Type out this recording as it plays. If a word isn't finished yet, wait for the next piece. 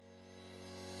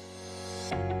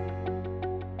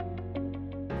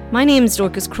My name is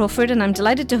Dorcas Crawford and I'm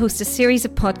delighted to host a series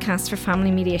of podcasts for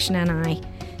Family Mediation NI.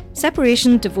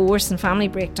 Separation, divorce and family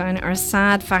breakdown are a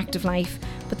sad fact of life,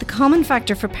 but the common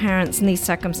factor for parents in these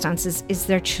circumstances is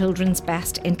their children's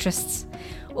best interests.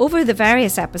 Over the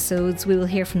various episodes, we will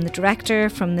hear from the director,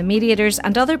 from the mediators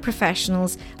and other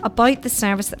professionals about the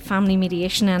service that Family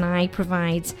Mediation NI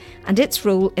provides and its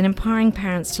role in empowering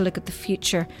parents to look at the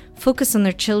future, focus on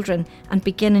their children and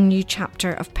begin a new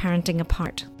chapter of parenting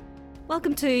apart.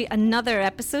 Welcome to another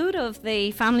episode of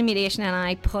the Family Mediation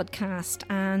NI podcast,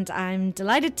 and I'm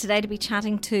delighted today to be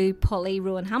chatting to Polly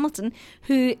Rowan Hamilton,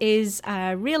 who is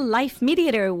a real life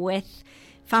mediator with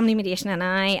Family Mediation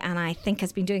NI, and I think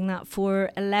has been doing that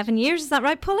for 11 years. Is that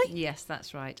right, Polly? Yes,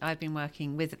 that's right. I've been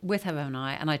working with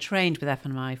FMNI, and I trained with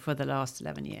FMNI for the last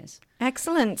 11 years.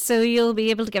 Excellent. So you'll be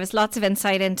able to give us lots of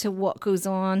insight into what goes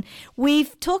on.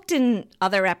 We've talked in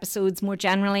other episodes more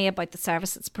generally about the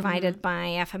service that's provided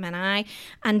by FMNI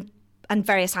and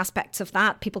various aspects of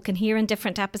that people can hear in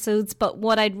different episodes. But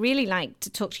what I'd really like to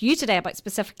talk to you today about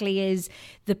specifically is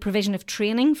the provision of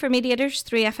training for mediators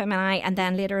through FMNI, and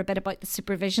then later a bit about the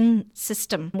supervision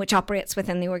system which operates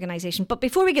within the organisation. But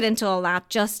before we get into all that,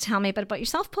 just tell me a bit about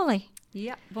yourself, Polly.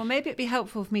 Yeah, well, maybe it'd be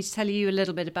helpful for me to tell you a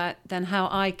little bit about then how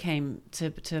I came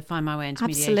to find my way into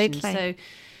mediation. Absolutely. So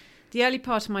the early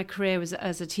part of my career was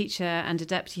as a teacher and a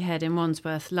deputy head in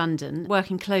Wandsworth, London,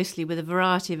 working closely with a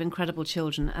variety of incredible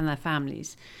children and their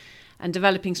families and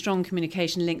developing strong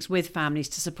communication links with families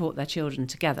to support their children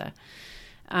together.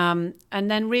 And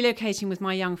then relocating with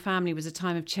my young family was a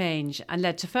time of change and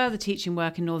led to further teaching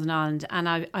work in Northern Ireland, and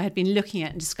I had been looking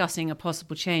at and discussing a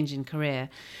possible change in career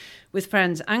with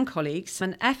friends and colleagues.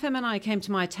 And FMNI came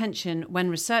to my attention when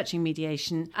researching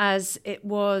mediation, as it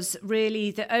was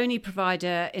really the only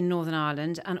provider in Northern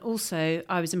Ireland, and also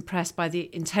I was impressed by the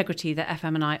integrity that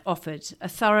FMNI offered: a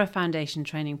thorough foundation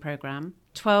training programme,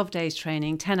 12 days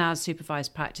training, 10 hours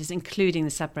supervised practice, including the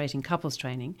separating couples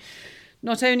training.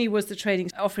 Not only was the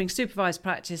training offering supervised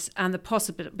practice and the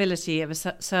possibility of a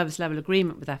service level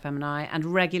agreement with FMNI and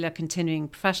regular continuing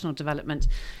professional development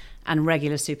and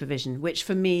regular supervision, which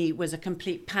for me was a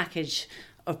complete package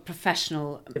of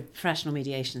professional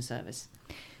mediation service.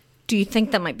 Do you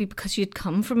think that might be because you'd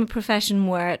come from a profession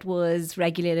where it was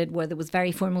regulated, where there was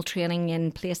very formal training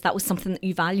in place? That was something that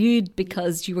you valued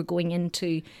because you were going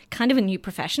into kind of a new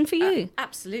profession for you?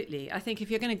 Absolutely. I think if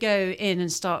you're going to go in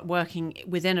and start working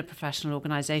within a professional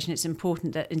organisation, it's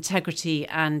important that integrity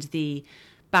and the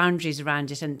boundaries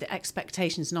around it and the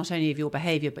expectations not only of your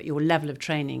behaviour but your level of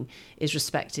training is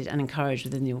respected and encouraged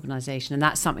within the organisation. And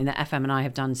that's something that FMNI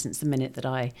have done since the minute that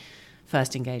I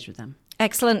first engaged with them.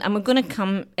 Excellent. And we're going to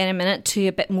come in a minute to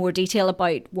a bit more detail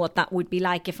about what that would be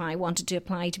like if I wanted to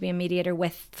apply to be a mediator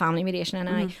with Family Mediation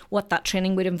NI, what that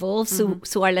training would involve,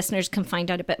 so our listeners can find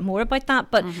out a bit more about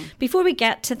that. But before we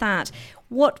get to that,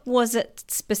 what was it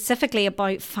specifically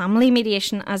about family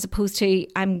mediation as opposed to,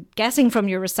 I'm guessing from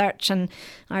your research, and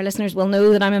our listeners will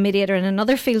know that I'm a mediator in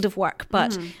another field of work,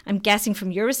 but I'm guessing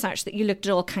from your research that you looked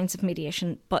at all kinds of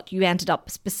mediation, but you ended up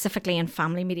specifically in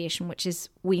family mediation, which is,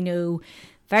 we know,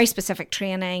 very specific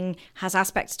training, has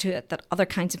aspects to it that other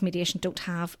kinds of mediation don't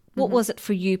have. What was it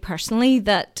for you personally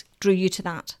that drew you to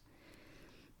that?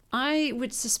 I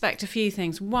would suspect a few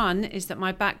things. One is that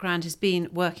my background has been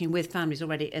working with families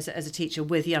already as a teacher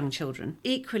with young children.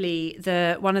 Equally,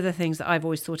 one of the things that I've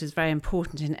always thought is very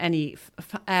important in any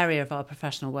area of our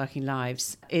professional working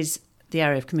lives is the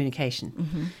area of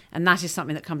communication. And that is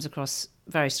something that comes across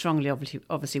very strongly,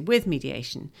 obviously with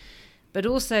mediation, but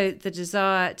also the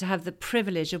desire to have the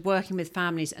privilege of working with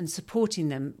families and supporting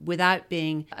them without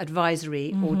being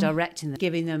advisory or directing them,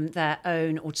 giving them their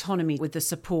own autonomy with the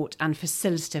support and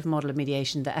facilitative model of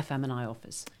mediation that FMNI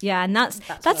offers. Yeah, and that's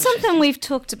something we've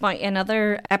talked about in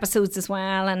other episodes as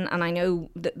well. And I know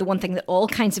that the one thing that all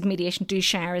kinds of mediation do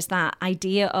share is that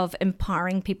idea of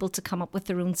empowering people to come up with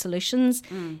their own solutions.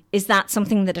 Is that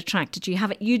something that attracted you?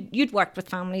 You'd worked with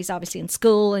families obviously in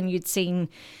school, and you'd seen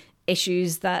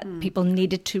issues that people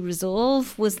needed to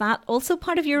resolve. Was that also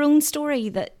part of your own story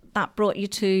that brought you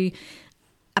to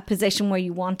a position where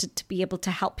you wanted to be able to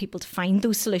help people to find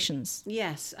those solutions?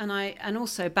 Yes, and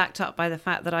also backed up by the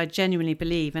fact that I genuinely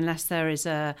believe unless there is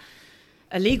a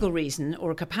legal reason or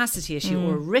a capacity issue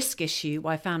or a risk issue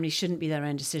why families shouldn't be their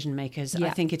own decision makers. I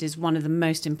think it is one of the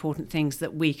most important things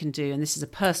that we can do, and this is a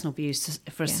personal view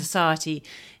for society,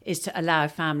 is to allow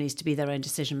families to be their own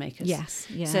decision makers. Yes.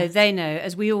 Yeah. So they know,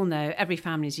 as we all know, every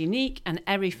family is unique and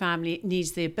every family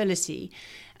needs the ability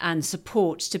and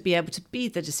support to be able to be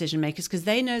the decision makers because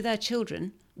they know their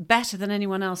children better than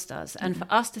anyone else does. And for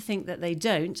us to think that they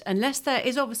don't, unless there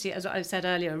is obviously, as I've said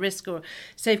earlier, a risk or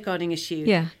safeguarding issue,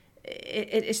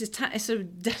 it's sort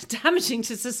of damaging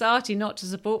to society not to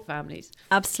support families.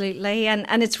 Absolutely.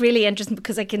 And it's really interesting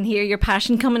because I can hear your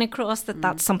passion coming across,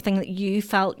 that's something that you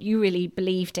felt you really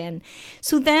believed in.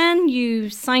 So then you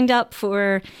signed up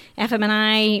for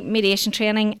FMNI mediation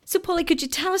training. So Polly, could you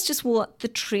tell us just what the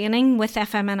training with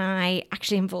FMNI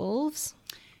actually involves?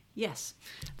 Yes.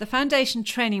 The Foundation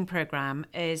Training Programme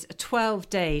is a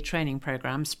 12-day training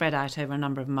programme spread out over a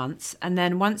number of months. And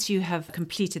then once you have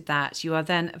completed that, you are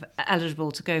then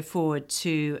eligible to go forward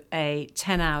to a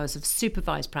 10 hours of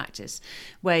supervised practice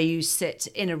where you sit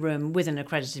in a room with an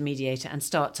accredited mediator and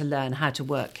start to learn how to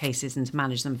work cases and to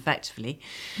manage them effectively.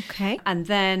 Okay. And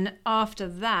then after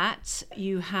that,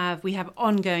 we have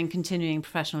ongoing continuing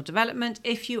professional development.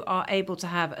 If you are able to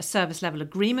have a service level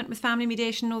agreement with Family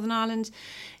Mediation Northern Ireland,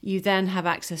 you then have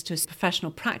access to a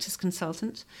professional practice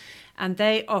consultant, and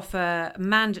they offer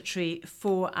mandatory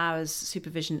 4 hours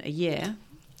supervision a year.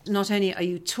 Not only are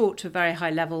you taught to a very high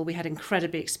level, we had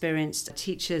incredibly experienced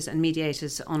teachers and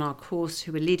mediators on our course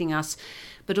who were leading us,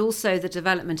 but also the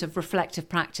development of reflective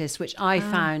practice, which I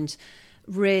found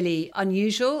really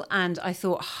unusual and I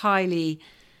thought highly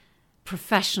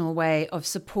professional way of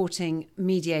supporting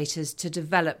mediators to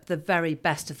develop the very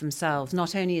best of themselves,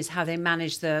 not only as how they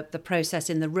manage the process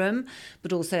in the room,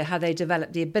 but also how they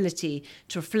develop the ability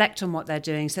to reflect on what they're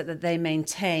doing so that they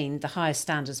maintain the highest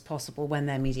standards possible when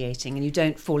they're mediating and you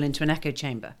don't fall into an echo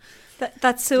chamber.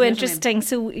 That's so interesting.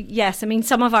 So yes, I mean,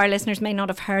 some of our listeners may not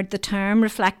have heard the term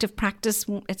reflective practice.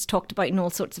 It's talked about in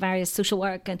all sorts of areas, social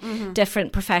work and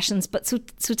different professions. But so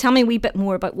tell me a wee bit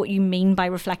more about what you mean by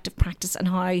reflective practice and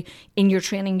how in your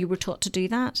training you were taught to do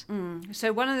that.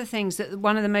 So one of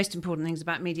the most important things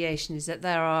about mediation is that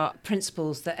there are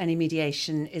principles that any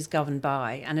mediation is governed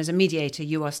by. And as a mediator,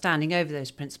 you are standing over those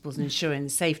principles and ensuring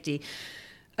the safety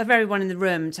of everyone in the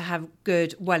room to have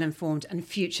good, well-informed and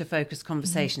future-focused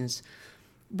conversations.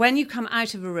 When you come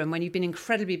out of a room, when you've been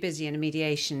incredibly busy in a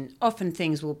mediation, often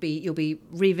you'll be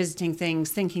revisiting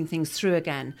things, thinking things through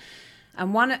again.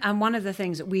 And one of the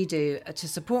things that we do to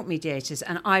support mediators,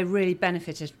 and I really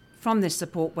benefited from this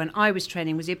support when I was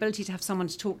training, was the ability to have someone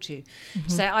to talk to.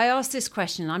 So I asked this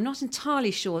question, and I'm not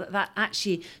entirely sure that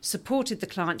actually supported the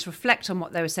client to reflect on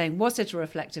what they were saying. Was it a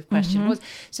reflective question?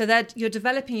 So that you're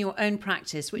developing your own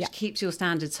practice, which keeps your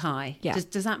standards high.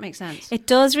 Does that make sense? It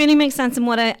does really make sense. And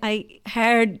what I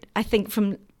heard, I think,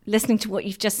 from listening to what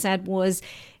you've just said was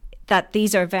that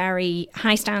these are very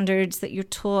high standards that you're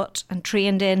taught and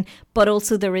trained in, but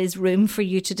also there is room for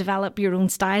you to develop your own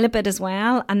style a bit as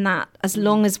well. And that as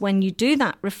long as when you do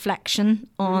that reflection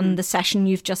on the session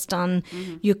you've just done,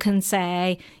 you can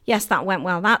say, yes, that went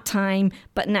well that time,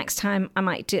 but next time I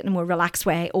might do it in a more relaxed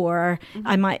way, or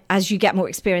I might, as you get more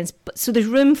experience. So there's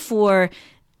room for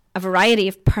a variety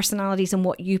of personalities and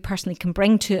what you personally can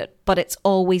bring to it, but it's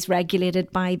always regulated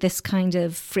by this kind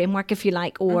of framework, if you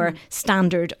like, or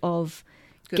standard of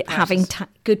having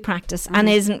good practice. And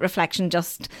isn't reflection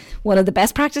just one of the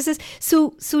best practices?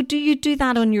 So do you do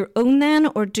that on your own then,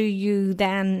 or do you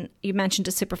then, you mentioned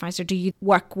a supervisor, do you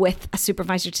work with a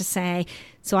supervisor to say,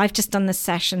 so I've just done this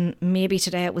session, maybe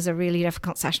today it was a really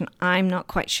difficult session, I'm not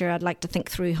quite sure, I'd like to think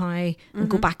through how and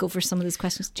go back over some of those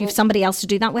questions. Do you have somebody else to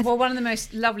do that with? Well, one of the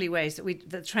most lovely ways that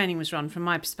the training was run from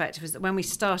my perspective is that when we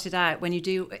started out,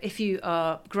 if you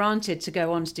are granted to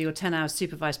go on to do your 10 hours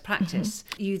supervised practice,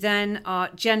 you then are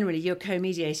generally, you're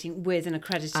co-mediating with an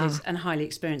accredited and highly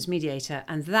experienced mediator.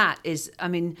 And that is, I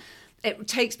mean, it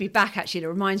takes me back, actually. It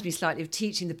reminds me slightly of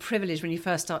teaching. The privilege when you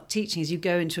first start teaching is you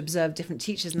go in to observe different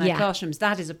teachers in their classrooms.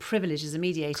 That is a privilege as a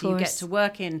mediator. You get to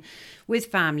work in with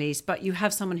families, but you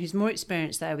have someone who's more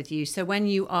experienced there with you. So when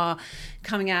you are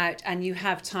coming out and you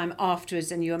have time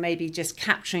afterwards and you are maybe just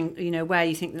capturing, where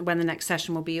you think when the next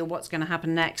session will be or what's going to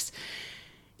happen next,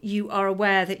 you are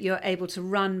aware that you're able to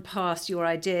run past your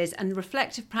ideas. And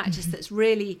reflective practice that's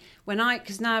really,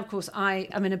 because now, of course, I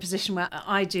am in a position where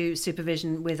I do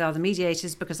supervision with other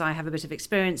mediators because I have a bit of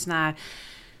experience now.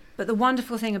 But the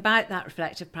wonderful thing about that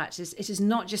reflective practice, it is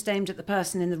not just aimed at the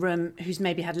person in the room who's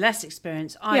maybe had less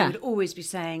experience. I would always be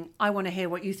saying, I want to hear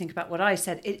what you think about what I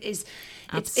said. It's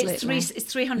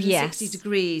 360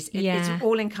 degrees. It's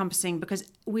all encompassing because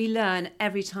we learn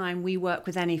every time we work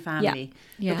with any family.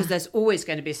 Because there's always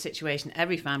going to be a situation,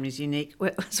 every family is unique.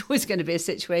 There's always going to be a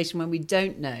situation when we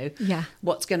don't know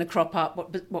what's going to crop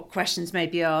up, what questions may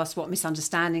be asked, what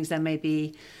misunderstandings there may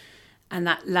be. And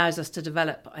that allows us to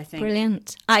develop, I think.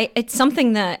 Brilliant. It's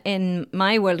something that in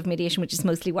my world of mediation, which is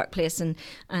mostly workplace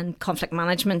and conflict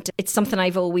management, it's something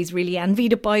I've always really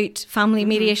envied about family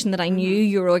mediation, that I knew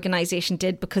your organisation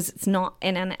did, because it's not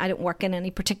I don't work in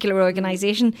any particular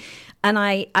organisation.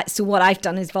 And so what I've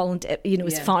done is volunteer,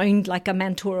 is found like a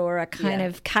mentor or a kind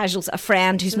of casual, a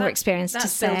friend who's more experienced to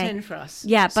say. That's built in for us.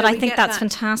 Yeah, so but I think that's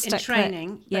fantastic. In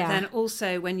training, but then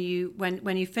also when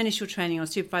you finish your training on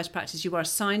supervised practice, you are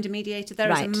assigned a mediator.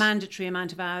 There is a mandatory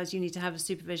amount of hours you need to have a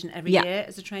supervision every year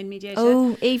as a trained mediator.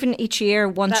 Oh, even each year,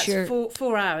 once you're... That's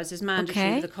 4 hours is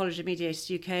mandatory with the College of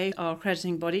Mediators UK, our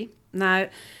accrediting body. Now,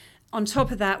 on top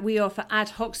of that, we offer ad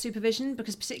hoc supervision,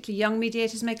 because particularly young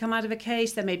mediators may come out of a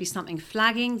case. There may be something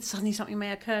flagging. Suddenly something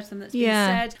may occur to them that's been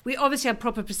said. We obviously have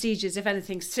proper procedures. If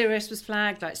anything serious was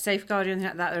flagged, like safeguarding or anything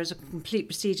like that, there is a complete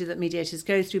procedure that mediators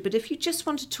go through. But if you just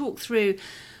want to talk through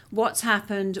what's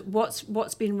happened,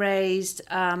 what's been raised,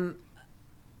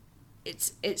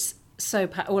 it's so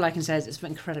all I can say is it's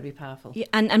incredibly powerful. Yeah,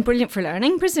 and brilliant for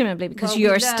learning, presumably, because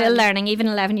you're still learning. Even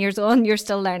 11 years on, you're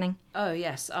still learning. Oh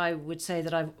yes, I would say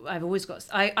that I've always got.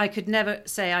 I could never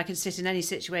say I could sit in any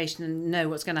situation and know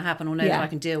what's going to happen, or know that I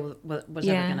can deal with what's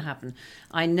ever going to happen.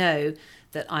 I know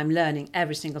that I'm learning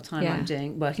every single time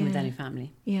I'm working with any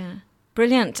family. Yeah,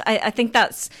 brilliant. I think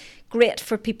that's great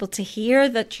for people to hear,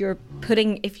 that you're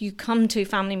putting, if you come to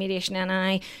Family Mediation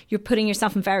NI, you're putting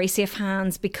yourself in very safe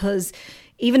hands, because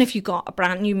even if you got a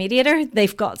brand new mediator,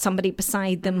 they've got somebody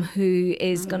beside them who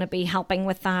is going to be helping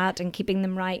with that and keeping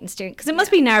them right and steering. Because it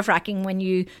must be nerve-wracking when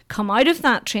you come out of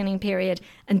that training period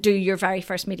and do your very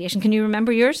first mediation. Can you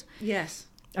remember yours? Yes.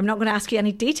 I'm not going to ask you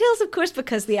any details, of course,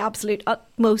 because the absolute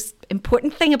utmost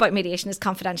important thing about mediation is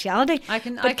confidentiality.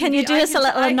 Can you do us a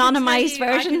little anonymised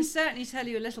version? I can certainly tell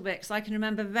you a little bit, because I can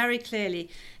remember very clearly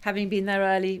having been there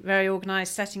early, very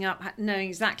organised, setting up, knowing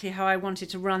exactly how I wanted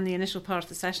to run the initial part of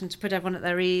the session to put everyone at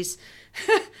their ease.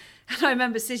 And I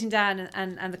remember sitting down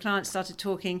and the clients started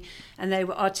talking, and they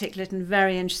were articulate and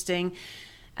very interesting.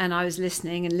 And I was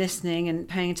listening and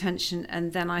paying attention.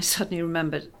 And then I suddenly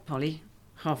remembered, Polly,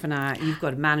 half an hour, you've got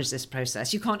to manage this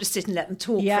process. You can't just sit and let them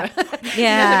talk. Yeah. You know what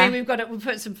I mean? We'll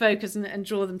put some focus and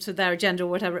draw them to their agenda or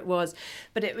whatever it was.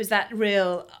 But it was that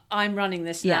real, I'm running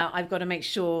this now. I've got to make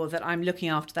sure that I'm looking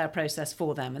after their process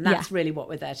for them. And that's really what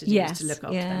we're there to do, is to look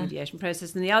after their mediation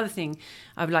process. And the other thing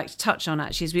I would like to touch on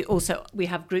actually is we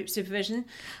have group supervision.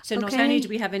 So not only do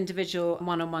we have individual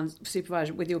one-on-one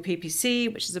supervision with your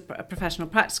PPC, which is a professional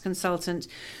practice consultant,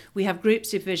 we have group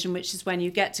supervision, which is when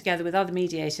you get together with other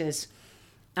mediators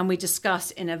and we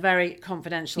discuss in a very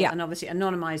confidential and obviously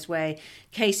anonymised way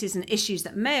cases and issues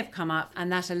that may have come up, and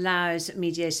that allows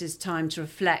mediators time to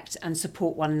reflect and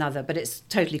support one another. But it's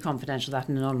totally confidential, that,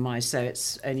 and anonymised, so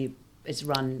it's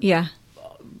run. Yeah.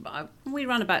 We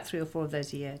run about 3 or 4 of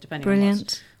those a year, depending on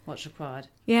what's required.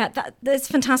 Yeah, that's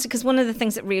fantastic, because one of the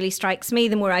things that really strikes me,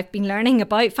 the more I've been learning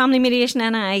about Family Mediation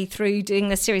NI through doing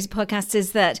this series of podcasts,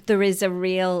 is that there's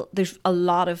a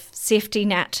lot of safety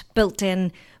net built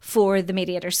in for the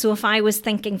mediator. So if I was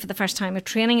thinking for the first time of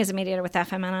training as a mediator with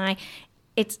FMNI,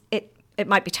 it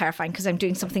might be terrifying because I'm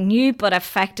doing something new, but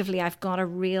effectively I've got a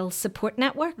real support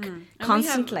network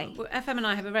constantly.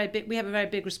 FMNI have a very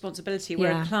big responsibility.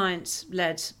 We're a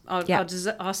client-led.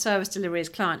 Our service delivery is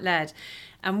client-led,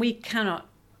 and we cannot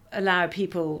allow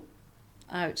people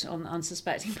out on the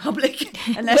unsuspecting public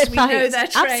unless we know they're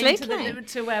trained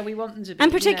to where we want them to be. And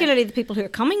particularly the people who are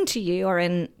coming to you are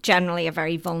in generally a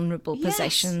very vulnerable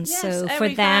position. Yes. So every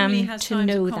for them has to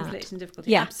know that. Conflict and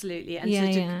difficulty. Absolutely. And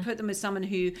so to put them with someone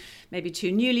who may be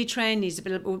too newly trained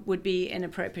would be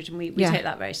inappropriate, and we take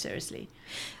that very seriously.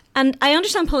 And I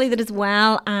understand, Polly, that as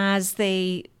well as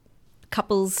the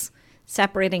couples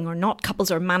separating or not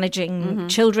couples or managing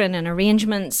children and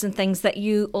arrangements and things, that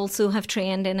you also have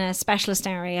trained in a specialist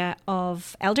area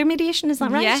of elder mediation, is that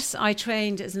right? Yes, I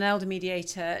trained as an elder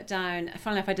mediator funnily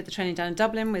enough, I did the training down in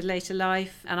Dublin with Later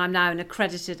Life, and I'm now an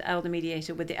accredited elder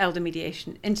mediator with the Elder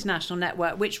Mediation International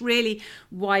Network, which really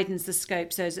widens the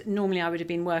scope. So normally I would have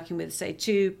been working with, say,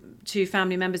 two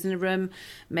family members in a room,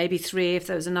 maybe 3 if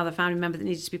there was another family member that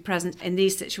needed to be present. In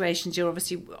these situations, you're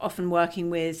obviously often working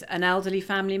with an elderly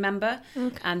family member.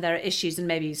 Okay. And there are issues and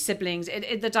maybe siblings.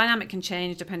 The dynamic can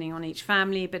change depending on each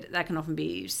family, but there can often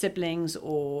be siblings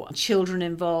or children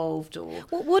involved. Or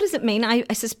what does it mean? I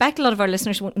suspect a lot of our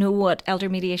listeners won't know what elder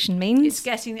mediation means.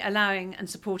 It's allowing and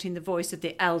supporting the voice of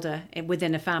the elder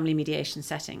within a family mediation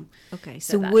setting. Okay,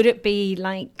 so would it be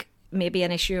like maybe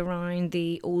an issue around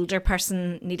the older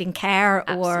person needing care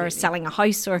or Absolutely. selling a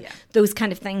house or those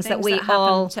kind of things that we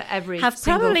all to every have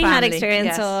probably had family.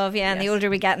 experience of. And the older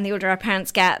we get and the older our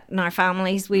parents get in our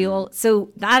families, we all,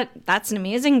 so that's an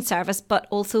amazing service, but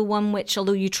also one which,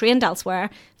 although you trained elsewhere,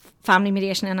 Family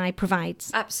Mediation NI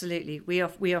provides. Absolutely. We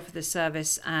offer this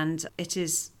service, and it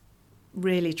is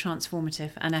really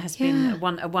transformative, and it has been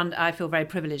one I feel very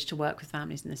privileged to work with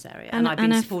families in this area, and I've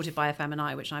been supported by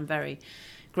FMNI, which I'm very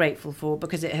grateful for,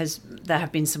 because there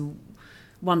have been some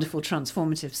wonderful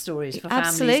transformative stories for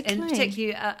families, and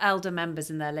particularly elder members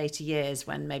in their later years,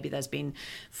 when maybe there's been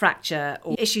fracture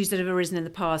or issues that have arisen in the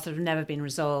past that have never been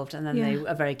resolved, and then they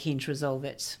are very keen to resolve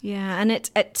it. Yeah, and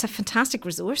it's a fantastic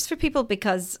resource for people,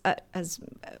 because as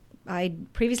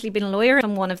I'd previously been a lawyer,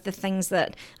 and one of the things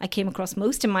that I came across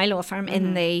most in my law firm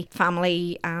in the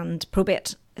family and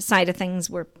probate side of things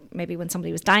were maybe when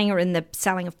somebody was dying, or in the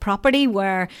selling of property,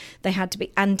 where they had to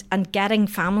be, and getting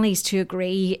families to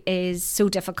agree is so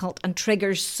difficult and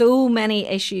triggers so many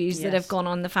issues that have gone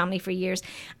on in the family for years.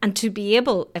 And to be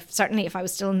able, certainly if I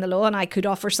was still in the law and I could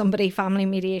offer somebody family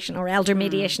mediation or elder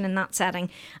mediation in that setting,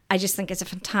 I just think it's a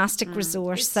fantastic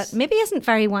resource that maybe isn't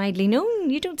very widely known.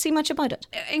 You don't see much about it.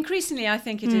 Increasingly, I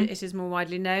think it is more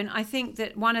widely known. I think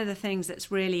that one of the things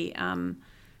that's really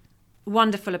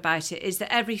wonderful about it is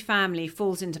that every family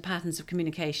falls into patterns of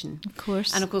communication. Of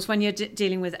course. And of course, when you're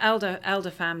dealing with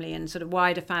elder family and sort of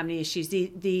wider family issues,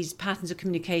 these patterns of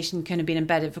communication can have been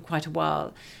embedded for quite a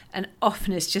while. And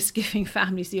often it's just giving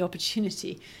families the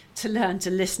opportunity to learn to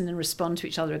listen and respond to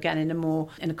each other again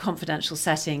in a confidential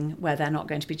setting where they're not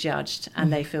going to be judged,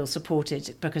 and they feel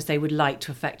supported because they would like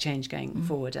to affect change going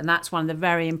forward. And that's one of the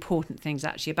very important things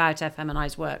actually about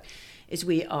FMNI's work, is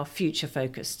we are future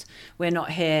focused. We're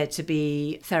not here to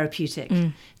be therapeutic,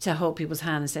 to hold people's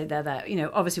hand and say they're there.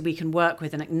 Obviously we can work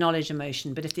with and acknowledge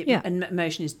emotion, but if the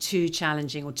emotion is too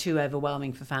challenging or too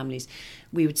overwhelming for families,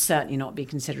 we would certainly not be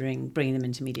considering bringing them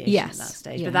into mediation at that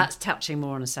stage. Yeah. But that's touching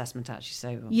more on assessment, actually.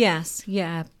 So yes,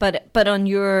 yeah. But on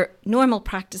your normal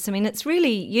practice, I mean, it's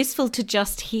really useful to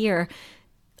just hear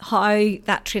how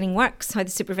that training works, how the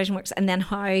supervision works, and then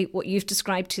how what you've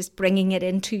described as bringing it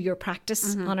into your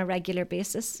practice on a regular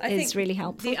basis is really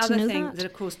helpful. The other thing that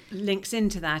of course links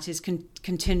into that is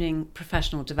continuing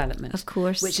professional development, of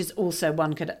course, which is also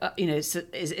one could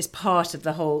is part of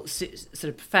the whole sort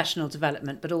of professional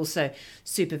development, but also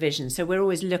supervision. So we're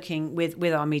always looking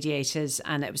with our mediators,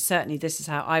 and it was certainly, this is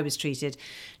how I was treated,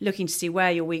 looking to see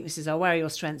where your weaknesses are, where are your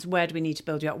strengths, where do we need to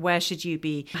build you up, where should you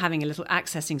be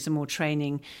accessing some more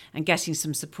training and getting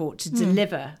some support to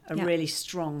deliver a really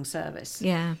strong service.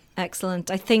 Yeah,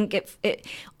 excellent. I think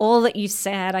all that you've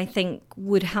said, I think,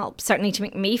 would help certainly to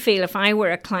make me feel, if I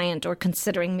were a client or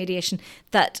considering mediation,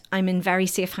 that I'm in very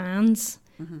safe hands.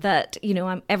 That,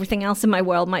 everything else in my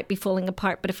world might be falling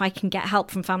apart, but if I can get help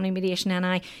from Family Mediation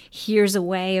NI, here's a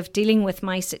way of dealing with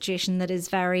my situation that is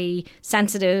very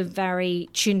sensitive, very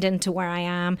tuned into where I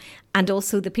am, and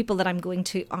also the people that I'm going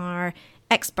to are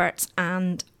experts,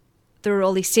 and there are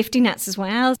all these safety nets as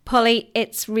well. Polly,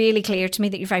 it's really clear to me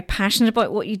that you're very passionate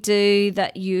about what you do,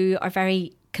 that you are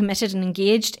very committed and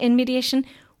engaged in mediation.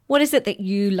 What is it that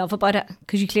you love about it?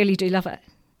 Because you clearly do love it.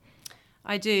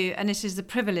 I do, and it is the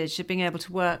privilege of being able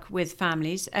to work with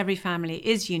families. Every family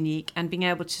is unique, and being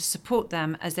able to support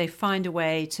them as they find a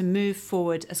way to move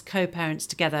forward as co-parents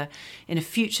together in a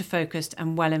future-focused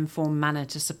and well-informed manner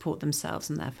to support themselves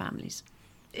and their families.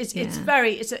 It's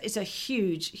a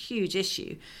huge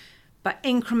issue. But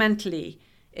incrementally,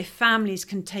 if families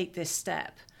can take this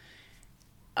step,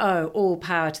 all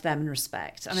power to them and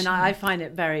respect. I mean, I find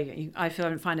it very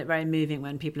moving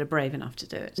when people are brave enough to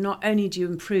do it. Not only do you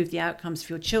improve the outcomes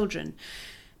for your children,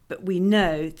 but we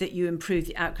know that you improve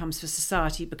the outcomes for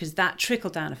society, because that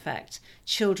trickle-down effect,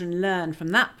 children learn from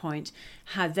that point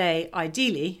how they,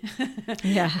 ideally,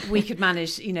 we could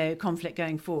manage, conflict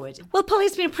going forward. Well, Polly,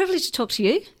 it's been a privilege to talk to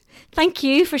you. Thank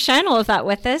you for sharing all of that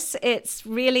with us. It's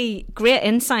really great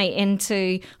insight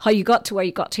into how you got to where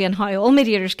you got to, and how all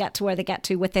mediators get to where they get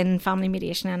to within Family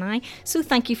Mediation NI. So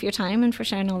thank you for your time and for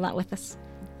sharing all that with us.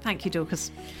 Thank you,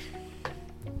 Dorcas.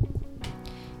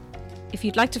 If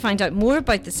you'd like to find out more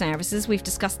about the services we've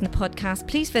discussed in the podcast,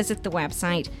 please visit the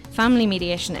website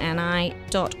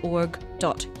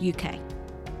familymediationni.org.uk.